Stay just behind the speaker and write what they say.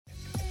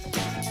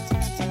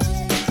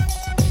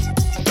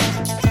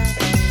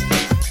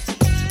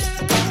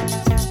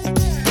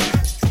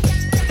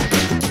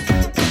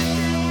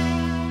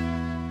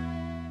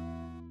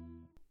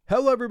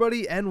Hello,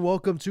 everybody, and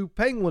welcome to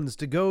Penguins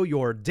to Go,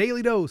 your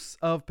daily dose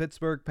of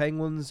Pittsburgh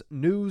Penguins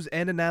news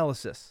and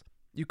analysis.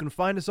 You can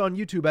find us on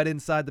YouTube at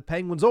Inside the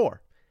Penguins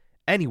or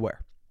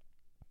anywhere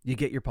you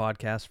get your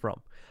podcast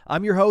from.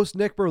 I'm your host,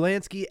 Nick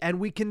Berlansky, and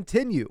we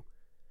continue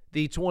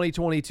the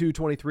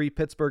 2022-23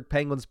 Pittsburgh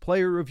Penguins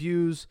player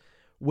reviews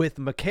with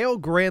Mikael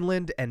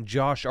Granlund and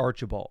Josh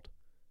Archibald.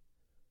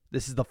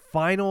 This is the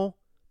final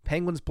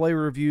Penguins player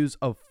reviews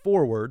of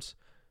forwards.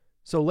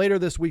 So later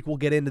this week, we'll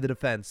get into the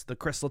defense, the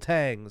Chris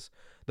Letang's,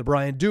 the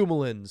Brian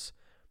Dumoulin's,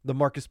 the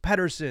Marcus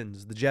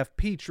Pettersson's, the Jeff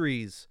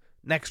Petries.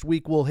 Next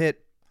week, we'll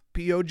hit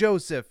P.O.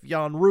 Joseph,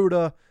 Jan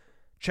Ruda,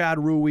 Chad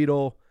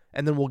Ruhwedel,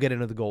 and then we'll get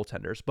into the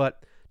goaltenders.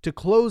 But to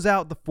close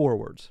out the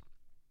forwards,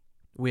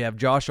 we have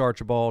Josh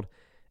Archibald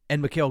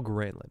and Mikael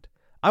Granlund.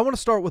 I want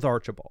to start with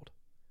Archibald.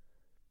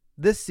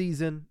 This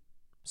season,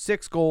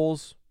 6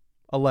 goals,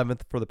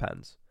 11th for the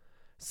Pens.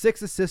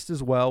 6 assists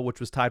as well,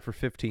 which was tied for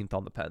 15th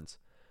on the Pens.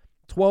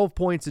 12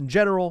 points in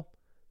general,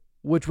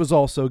 which was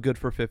also good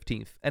for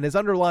 15th. And his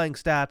underlying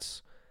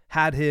stats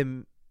had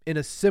him in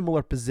a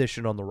similar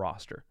position on the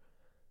roster.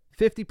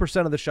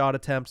 50% of the shot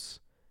attempts,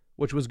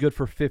 which was good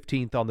for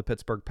 15th on the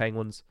Pittsburgh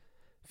Penguins.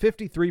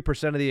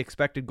 53% of the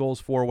expected goals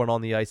for when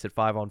on the ice at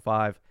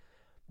 5-on-5.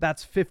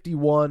 That's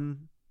 15th.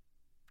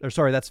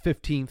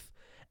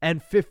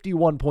 And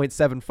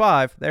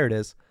 51.75, there it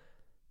is,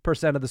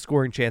 percent of the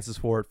scoring chances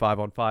for at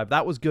 5-on-5.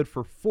 That was good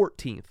for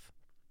 14th.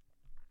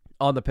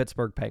 On the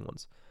Pittsburgh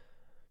Penguins.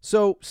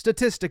 So,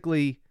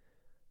 statistically,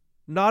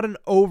 not an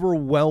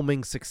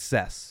overwhelming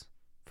success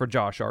for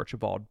Josh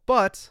Archibald.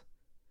 But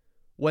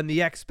when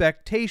the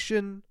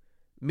expectation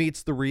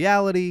meets the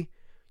reality,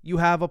 you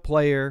have a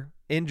player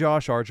in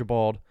Josh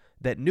Archibald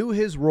that knew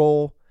his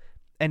role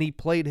and he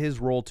played his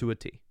role to a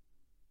T.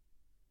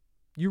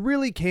 You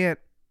really can't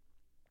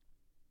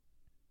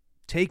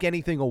take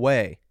anything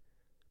away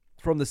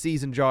from the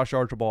season Josh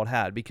Archibald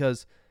had,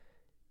 because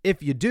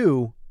if you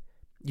do,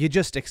 you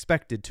just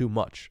expected too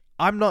much.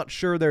 I'm not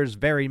sure there's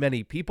very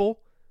many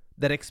people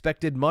that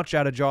expected much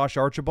out of Josh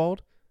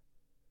Archibald.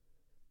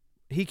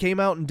 He came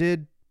out and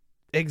did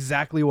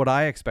exactly what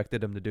I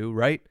expected him to do,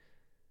 right?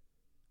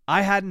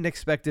 I hadn't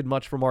expected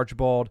much from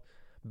Archibald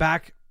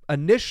back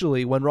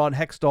initially when Ron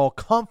Hextall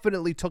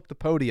confidently took the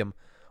podium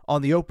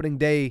on the opening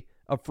day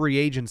of free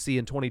agency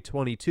in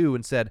 2022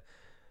 and said,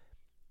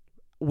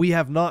 "We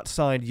have not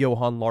signed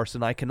Johan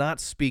Larsson. I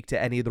cannot speak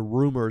to any of the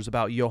rumors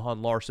about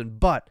Johan Larsson,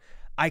 but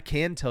I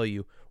can tell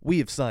you, we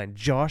have signed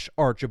Josh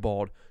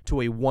Archibald to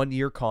a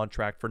 1-year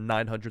contract for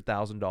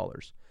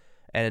 $900,000.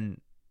 And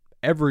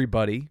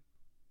everybody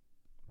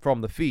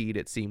from the feed,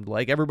 it seemed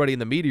like, everybody in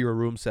the media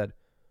room said,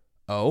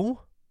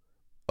 "Oh,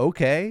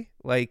 okay."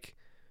 Like,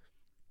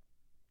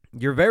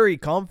 you're very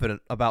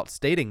confident about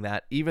stating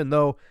that, even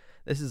though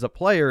this is a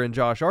player in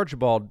Josh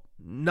Archibald,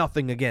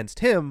 nothing against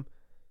him.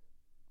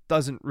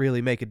 Doesn't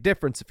really make a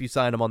difference if you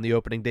sign him on the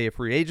opening day of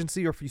free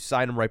agency or if you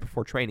sign him right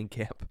before training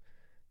camp.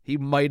 He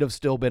might have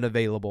still been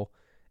available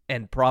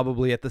and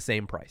probably at the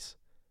same price.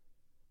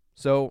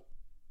 So,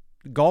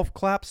 golf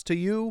claps to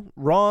you,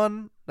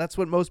 Ron. That's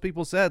what most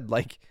people said.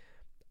 Like,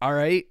 all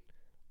right,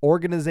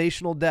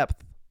 organizational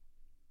depth.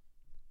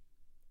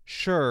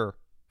 Sure,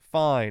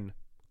 fine,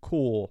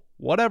 cool,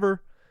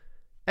 whatever.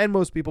 And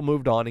most people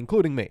moved on,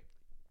 including me.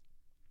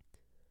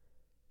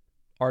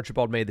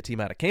 Archibald made the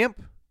team out of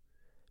camp,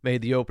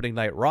 made the opening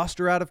night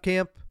roster out of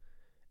camp,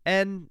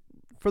 and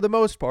for the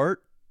most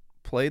part,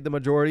 played the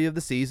majority of the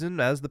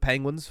season as the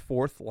Penguins'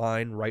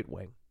 fourth-line right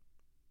wing.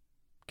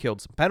 Killed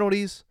some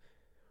penalties.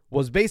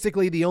 Was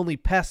basically the only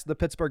pest the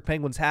Pittsburgh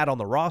Penguins had on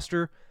the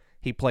roster.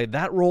 He played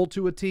that role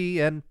to a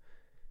T, and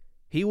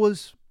he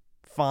was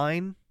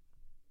fine,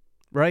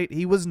 right?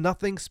 He was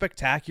nothing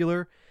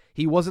spectacular.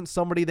 He wasn't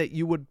somebody that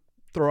you would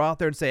throw out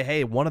there and say,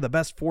 hey, one of the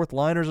best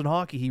fourth-liners in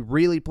hockey. He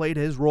really played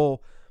his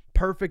role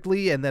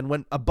perfectly and then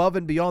went above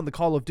and beyond the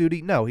call of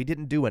duty. No, he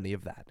didn't do any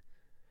of that.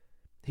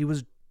 He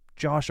was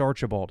Josh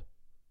Archibald.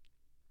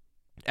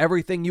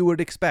 Everything you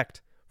would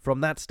expect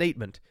from that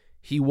statement,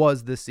 he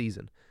was this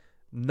season.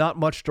 Not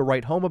much to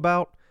write home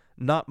about,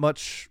 not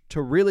much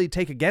to really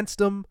take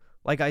against him.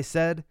 Like I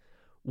said,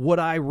 would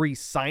I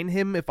re-sign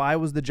him if I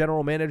was the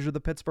general manager of the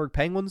Pittsburgh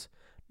Penguins?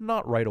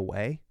 Not right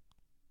away.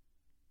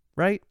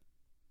 Right?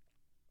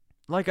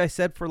 Like I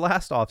said for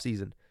last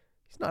offseason,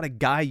 he's not a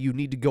guy you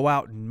need to go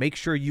out and make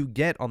sure you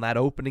get on that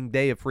opening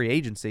day of free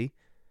agency.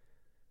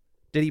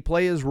 Did he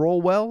play his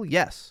role well?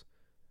 Yes.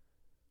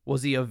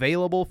 Was he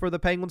available for the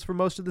Penguins for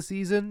most of the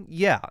season?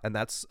 Yeah, and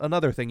that's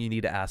another thing you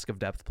need to ask of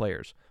depth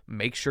players.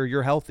 Make sure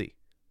you're healthy.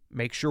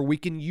 Make sure we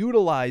can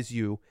utilize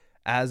you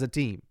as a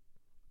team.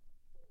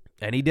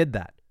 And he did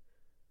that.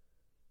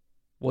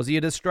 Was he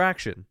a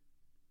distraction?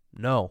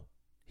 No,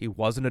 he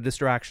wasn't a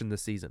distraction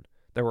this season.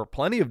 There were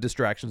plenty of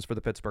distractions for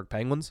the Pittsburgh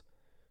Penguins.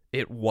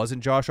 It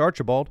wasn't Josh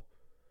Archibald.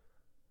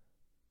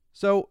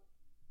 So,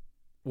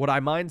 would I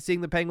mind seeing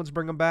the Penguins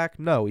bring him back?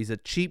 No, he's a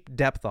cheap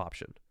depth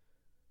option.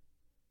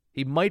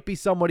 He might be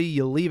somebody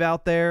you leave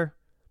out there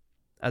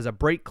as a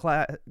break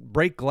glass,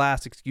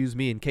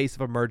 in case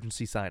of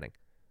emergency signing.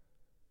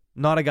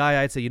 Not a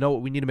guy I'd say, you know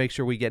what, we need to make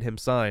sure we get him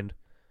signed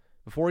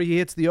before he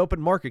hits the open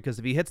market, because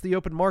if he hits the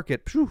open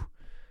market,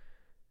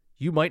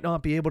 you might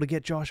not be able to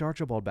get Josh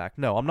Archibald back.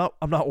 No, I'm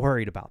not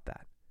worried about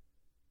that.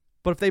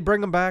 But if they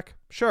bring him back,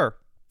 sure,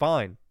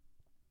 fine.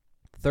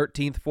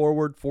 13th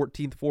forward,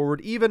 14th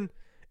forward, even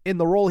in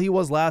the role he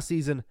was last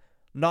season,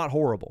 not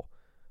horrible.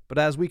 But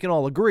as we can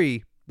all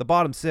agree, the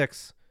bottom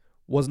six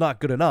was not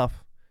good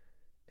enough,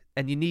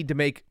 and you need to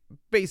make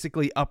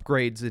basically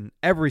upgrades in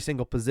every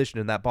single position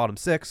in that bottom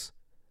six,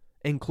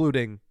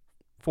 including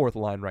fourth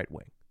line right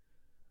wing.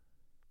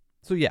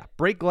 So yeah,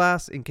 break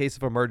glass in case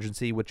of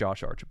emergency with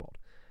Josh Archibald.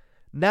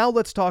 Now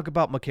let's talk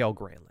about Mikael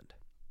Granlund.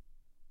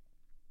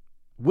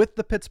 With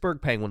the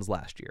Pittsburgh Penguins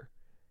last year,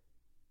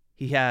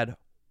 he had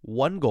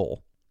 1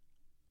 goal,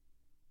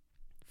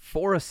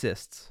 4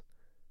 assists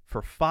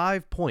for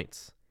 5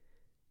 points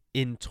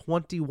in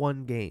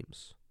 21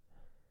 games.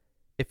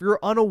 If you're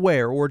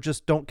unaware or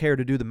just don't care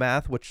to do the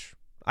math, which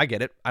I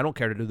get it, I don't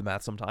care to do the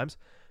math sometimes,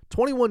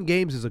 21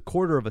 games is a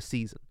quarter of a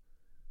season.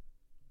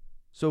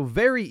 So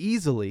very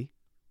easily,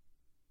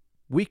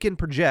 we can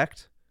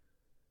project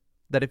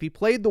that if he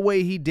played the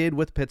way he did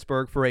with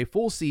Pittsburgh for a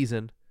full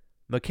season,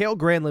 Mikael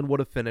Granlund would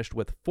have finished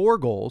with 4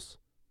 goals,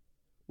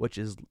 which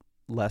is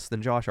less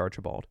than Josh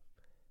Archibald,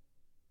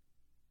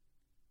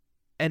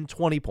 and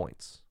 20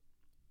 points,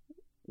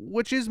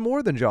 which is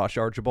more than Josh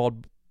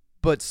Archibald,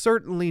 but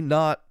certainly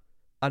not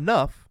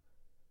enough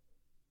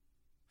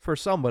for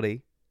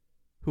somebody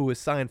who is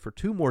signed for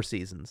 2 more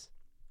seasons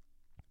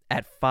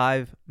at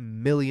 $5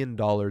 million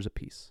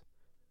apiece.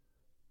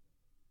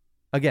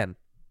 Again,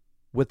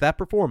 with that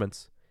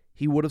performance,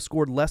 he would have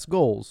scored less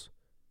goals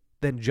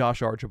than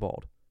Josh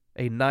Archibald,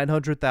 a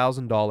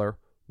 $900,000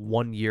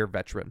 one-year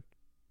veteran.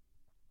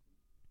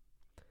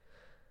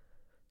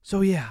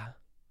 So yeah,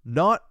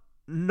 not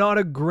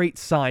a great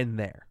sign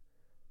there.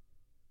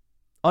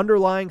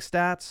 Underlying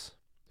stats,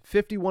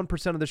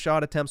 51% of the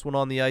shot attempts went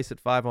on the ice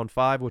at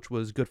 5-on-5, which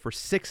was good for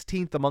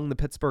 16th among the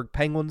Pittsburgh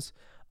Penguins,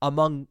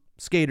 among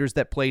skaters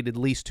that played at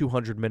least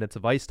 200 minutes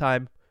of ice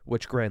time,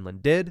 which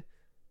Granlund did.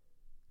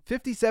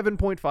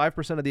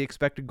 57.5% of the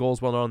expected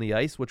goals went on the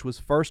ice, which was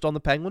first on the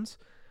Penguins.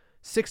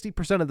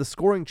 60% of the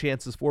scoring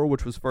chances for,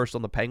 which was first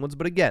on the Penguins.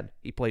 But again,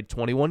 he played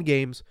 21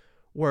 games,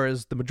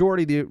 whereas the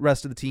majority of the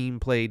rest of the team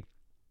played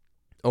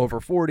over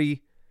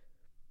 40.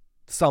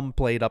 Some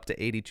played up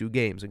to 82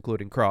 games,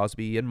 including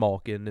Crosby and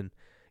Malkin, and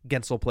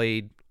Gensel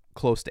played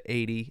close to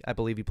 80. I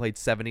believe he played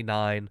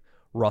 79.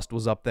 Rust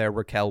was up there.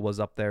 Raquel was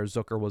up there.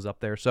 Zucker was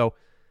up there. So,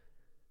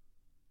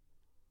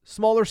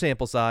 smaller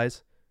sample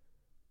size.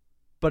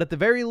 But at the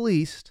very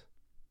least,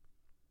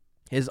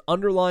 his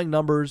underlying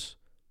numbers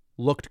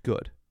looked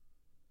good.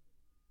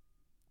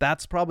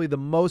 That's probably the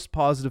most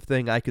positive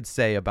thing I could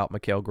say about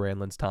Mikael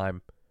Granlund's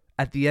time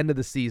at the end of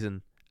the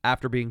season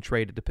after being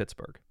traded to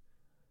Pittsburgh.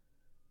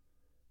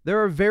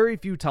 There are very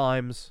few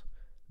times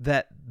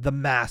that the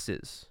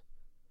masses,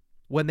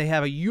 when they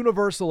have a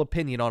universal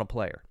opinion on a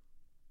player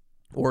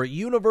or a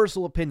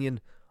universal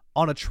opinion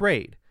on a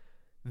trade,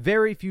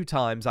 very few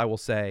times, I will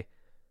say,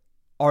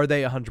 are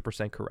they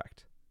 100%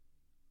 correct.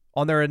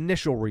 On their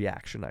initial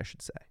reaction, I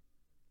should say,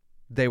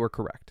 they were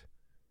correct.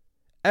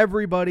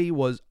 Everybody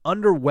was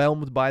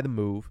underwhelmed by the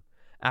move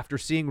after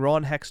seeing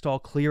Ron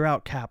Hextall clear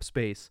out cap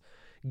space,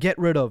 get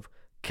rid of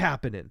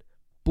Kapanen,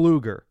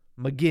 Bluger,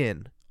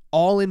 McGinn,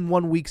 all in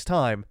 1 week's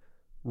time,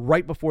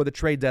 right before the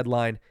trade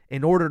deadline,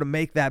 in order to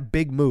make that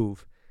big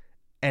move,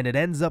 and it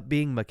ends up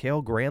being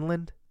Mikael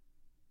Granlund.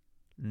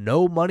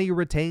 No money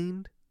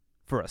retained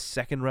for a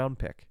second-round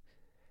pick.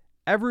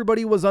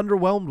 Everybody was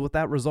underwhelmed with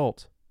that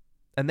result,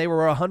 and they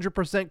were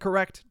 100%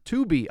 correct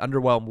to be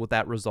underwhelmed with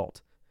that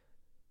result.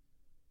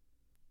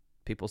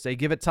 People say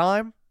give it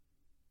time.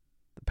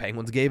 The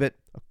Penguins gave it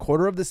a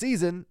quarter of the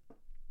season.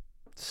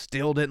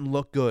 Still didn't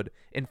look good.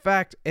 In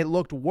fact, it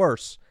looked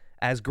worse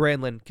as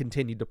Granlund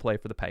continued to play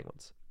for the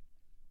Penguins.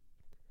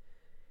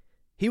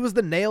 He was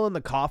the nail in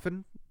the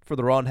coffin for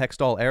the Ron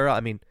Hextall era.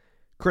 I mean,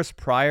 Chris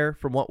Pryor,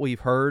 from what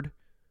we've heard,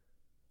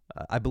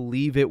 I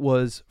believe it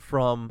was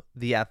from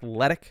The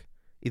Athletic,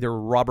 either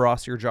Rob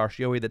Rossi or Josh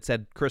Yohe, that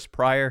said Chris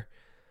Pryor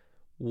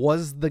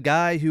was the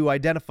guy who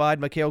identified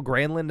Mikael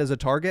Granlund as a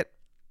target.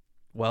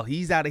 Well,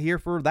 he's out of here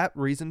for that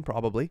reason,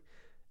 probably.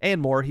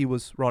 And more, he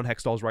was Ron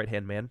Hextall's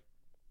right-hand man.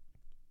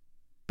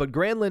 But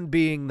Granlund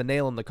being the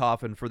nail in the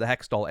coffin for the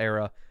Hextall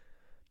era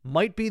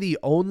might be the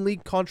only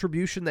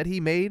contribution that he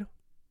made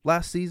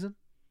last season.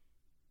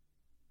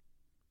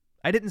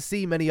 I didn't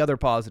see many other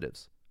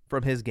positives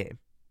from his game.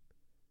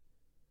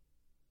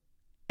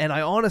 And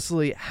I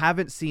honestly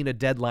haven't seen a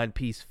deadline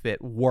piece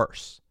fit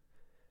worse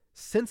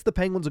since the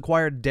Penguins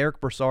acquired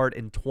Derek Brassard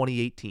in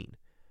 2018.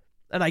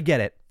 And I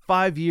get it,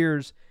 5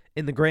 years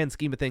in the grand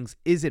scheme of things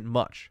isn't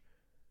much.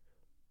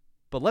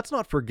 But let's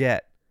not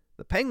forget,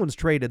 the Penguins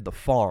traded the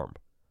farm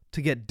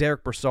to get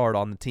Derek Brassard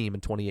on the team in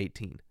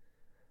 2018.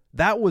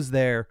 That was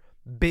their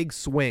big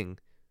swing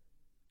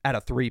at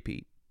a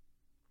three-peat.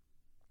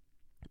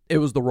 It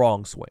was the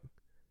wrong swing.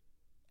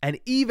 And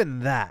even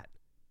that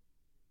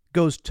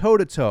goes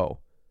toe-to-toe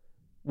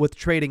with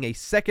trading a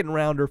second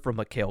rounder for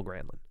Mikael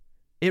Granlund.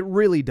 It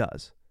really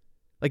does.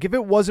 Like, if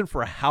it wasn't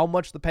for how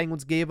much the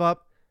Penguins gave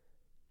up,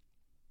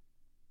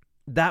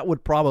 that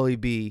would probably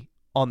be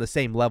on the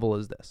same level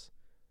as this.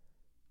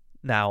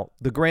 Now,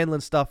 the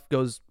Granlund stuff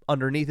goes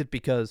underneath it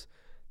because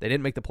they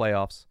didn't make the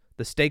playoffs.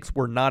 The stakes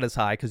were not as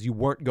high because you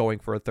weren't going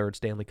for a third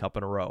Stanley Cup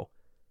in a row.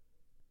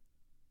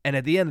 And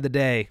at the end of the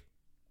day,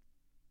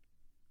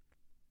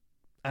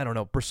 I don't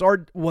know.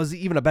 Brassard was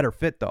even a better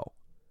fit, though.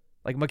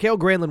 Like, Mikael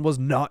Granlund was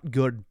not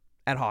good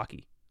at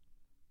hockey.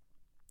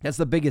 That's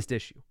the biggest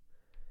issue.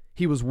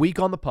 He was weak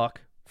on the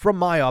puck, from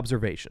my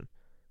observation.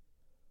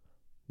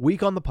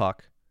 Weak on the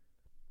puck.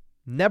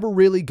 Never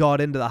really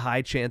got into the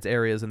high chance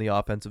areas in the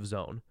offensive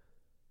zone.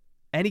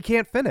 And he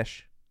can't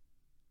finish.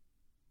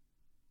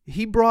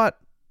 He brought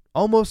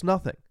almost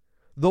nothing.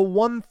 The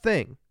one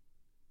thing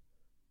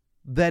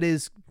that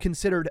is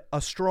considered a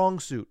strong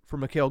suit for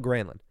Mikael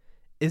Granlund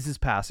is his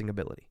passing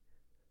ability.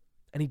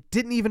 And he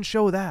didn't even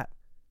show that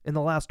in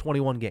the last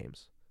 21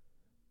 games.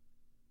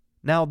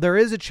 Now, there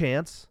is a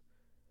chance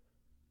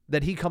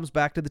that he comes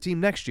back to the team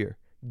next year,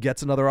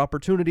 gets another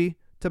opportunity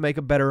to make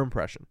a better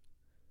impression.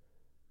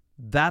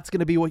 That's going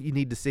to be what you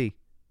need to see.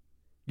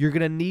 You're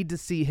going to need to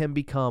see him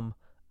become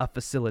a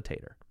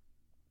facilitator.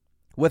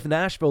 With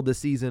Nashville this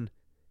season,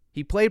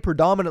 he played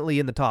predominantly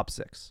in the top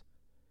six.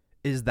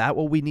 Is that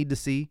what we need to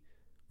see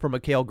from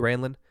Mikael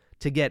Granlund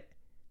to get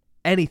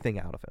anything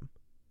out of him?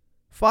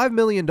 $5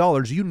 million,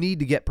 you need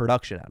to get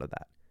production out of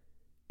that.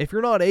 If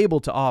you're not able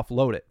to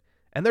offload it,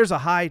 and there's a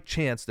high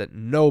chance that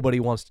nobody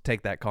wants to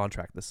take that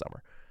contract this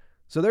summer.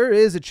 So there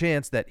is a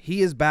chance that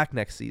he is back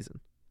next season.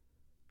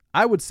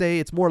 I would say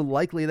it's more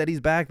likely that he's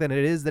back than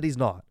it is that he's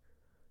not.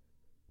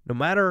 No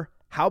matter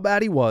how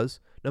bad he was,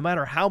 no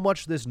matter how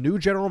much this new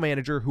general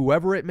manager,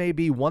 whoever it may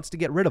be, wants to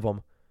get rid of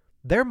him,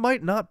 there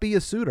might not be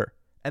a suitor,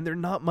 and there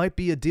might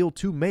be a deal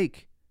to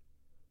make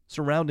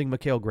surrounding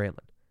Mikael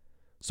Granlund.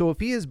 So if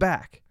he is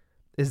back,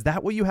 is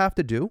that what you have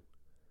to do?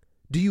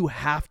 Do you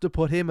have to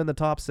put him in the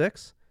top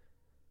six?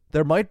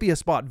 There might be a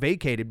spot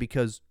vacated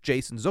because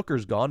Jason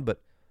Zucker's gone,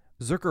 but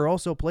Zucker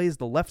also plays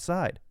the left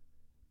side.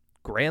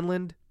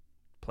 Granlund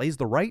plays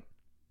the right.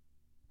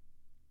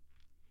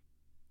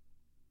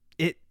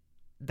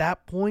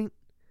 That point,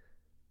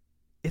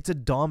 it's a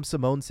Dom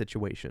Simone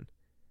situation.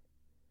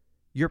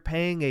 You're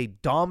paying a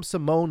Dom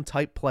Simone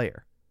type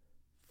player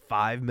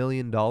 $5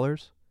 million.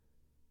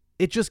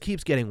 It just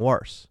keeps getting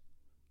worse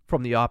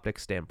from the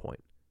optics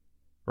standpoint,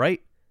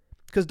 right?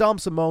 Because Dom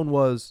Simone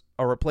was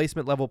a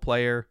replacement level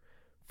player.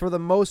 For the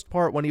most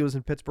part, when he was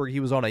in Pittsburgh, he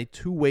was on a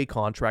two-way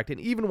contract. And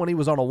even when he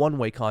was on a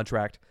one-way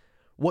contract,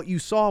 what you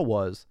saw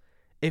was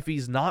if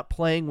he's not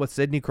playing with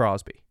Sidney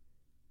Crosby,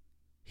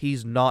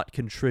 he's not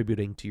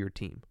contributing to your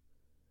team.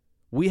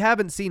 We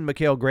haven't seen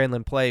Mikael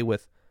Granlund play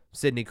with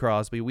Sidney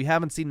Crosby. We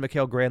haven't seen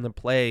Mikael Granlund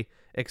play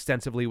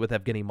extensively with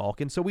Evgeny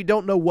Malkin, so we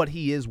don't know what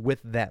he is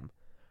with them.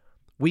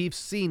 We've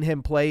seen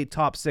him play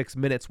top 6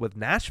 minutes with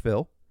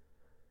Nashville.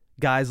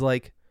 Guys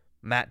like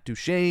Matt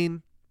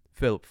Duchene,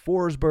 Philip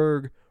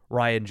Forsberg,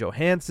 Ryan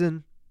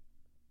Johansson.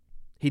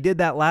 He did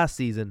that last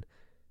season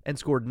and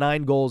scored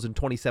 9 goals and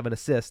 27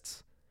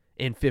 assists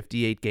in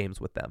 58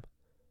 games with them.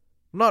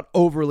 Not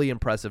overly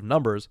impressive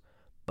numbers,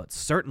 but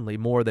certainly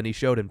more than he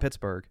showed in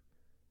Pittsburgh.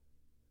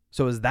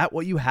 So is that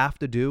what you have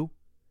to do?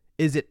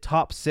 Is it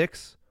top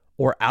 6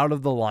 or out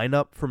of the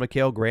lineup for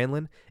Mikael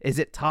Granlund? Is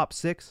it top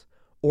 6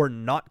 or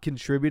not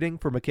contributing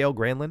for Mikael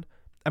Granlund?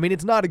 I mean,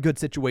 it's not a good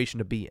situation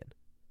to be in.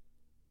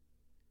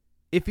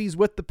 If he's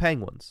with the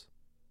Penguins,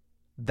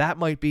 that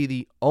might be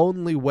the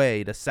only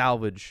way to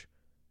salvage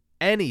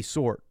any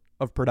sort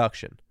of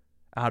production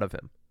out of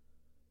him.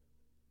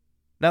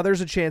 Now,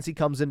 there's a chance he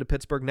comes into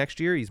Pittsburgh next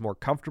year. He's more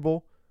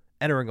comfortable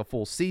entering a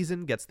full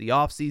season, gets the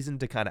offseason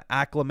to kind of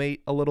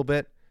acclimate a little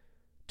bit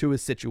to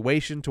his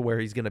situation, to where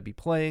he's going to be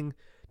playing,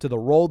 to the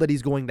role that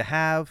he's going to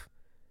have,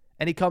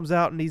 and he comes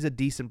out and he's a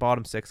decent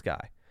bottom 6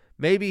 guy.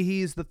 Maybe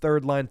he's the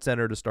third-line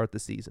center to start the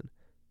season.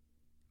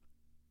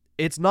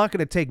 It's not going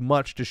to take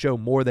much to show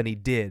more than he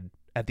did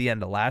at the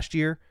end of last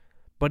year,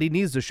 but he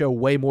needs to show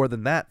way more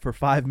than that for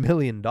 $5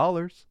 million.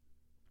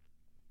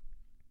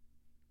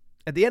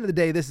 At the end of the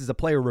day, this is a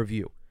player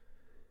review.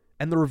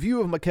 And the review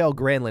of Mikael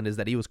Granlund is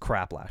that he was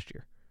crap last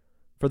year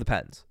for the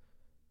Pens.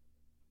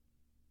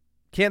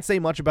 Can't say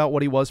much about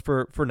what he was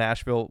for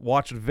Nashville.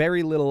 Watched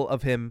very little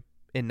of him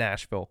in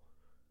Nashville.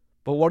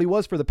 But what he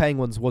was for the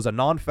Penguins was a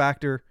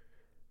non-factor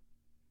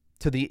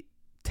to the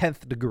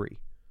 10th degree.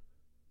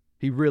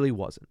 He really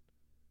wasn't.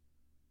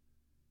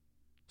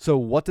 So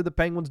what did the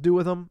Penguins do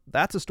with him?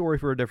 That's a story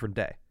for a different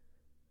day.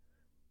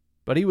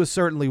 But he was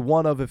certainly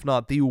one of, if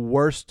not the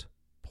worst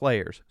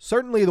players.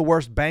 Certainly the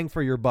worst bang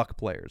for your buck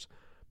players.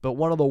 But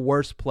one of the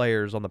worst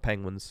players on the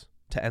Penguins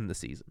to end the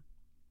season.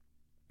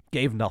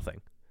 Gave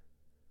nothing.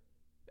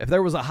 If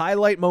there was a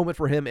highlight moment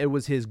for him, it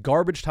was his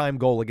garbage time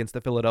goal against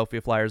the Philadelphia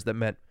Flyers that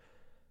meant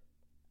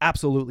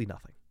absolutely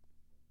nothing.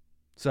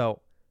 So,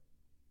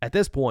 at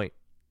this point,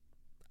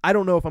 I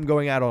don't know if I'm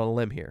going out on a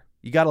limb here.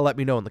 You got to let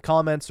me know in the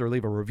comments or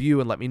leave a review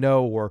and let me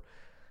know, or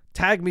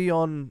tag me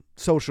on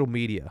social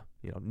media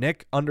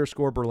Nick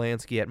 _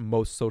 Berlansky at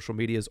most social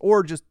medias,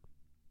 or just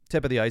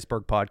Tip of the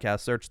Iceberg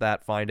podcast. Search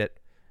that, find it.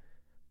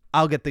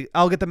 I'll get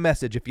the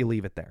message if you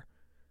leave it there.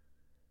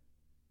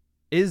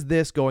 Is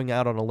this going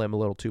out on a limb a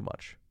little too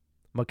much?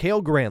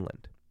 Mikael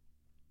Granlund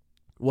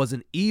was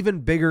an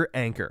even bigger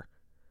anchor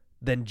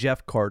than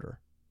Jeff Carter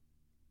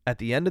at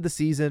the end of the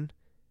season,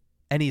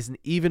 and he's an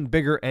even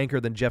bigger anchor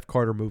than Jeff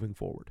Carter moving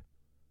forward.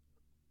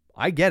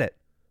 I get it.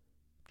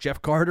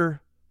 Jeff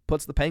Carter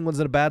puts the Penguins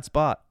in a bad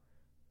spot.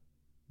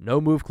 No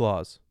move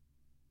clause.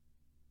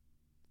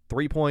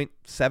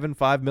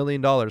 $3.75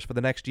 million for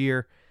the next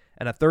year,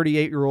 and a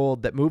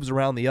 38-year-old that moves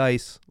around the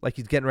ice like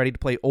he's getting ready to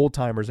play old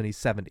timers and he's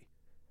 70.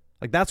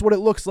 Like, that's what it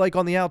looks like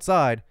on the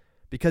outside,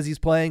 because he's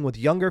playing with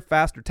younger,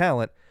 faster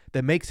talent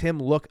that makes him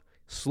look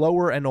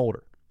slower and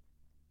older.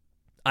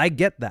 I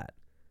get that.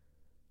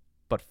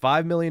 But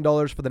 $5 million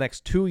for the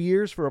next 2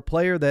 years for a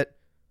player that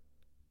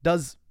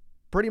does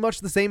pretty much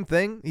the same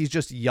thing, he's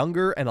just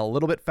younger and a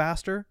little bit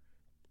faster.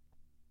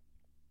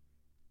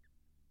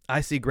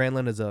 I see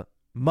Granlund as a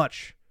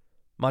much,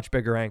 much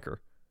bigger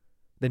anchor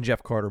than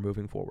Jeff Carter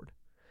moving forward.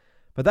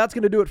 But that's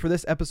going to do it for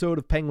this episode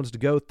of Penguins to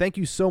Go. Thank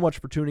you so much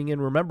for tuning in.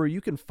 Remember,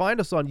 you can find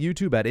us on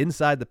YouTube at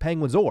Inside the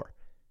Penguins or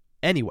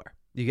anywhere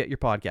you get your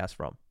podcast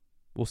from.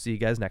 We'll see you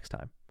guys next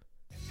time.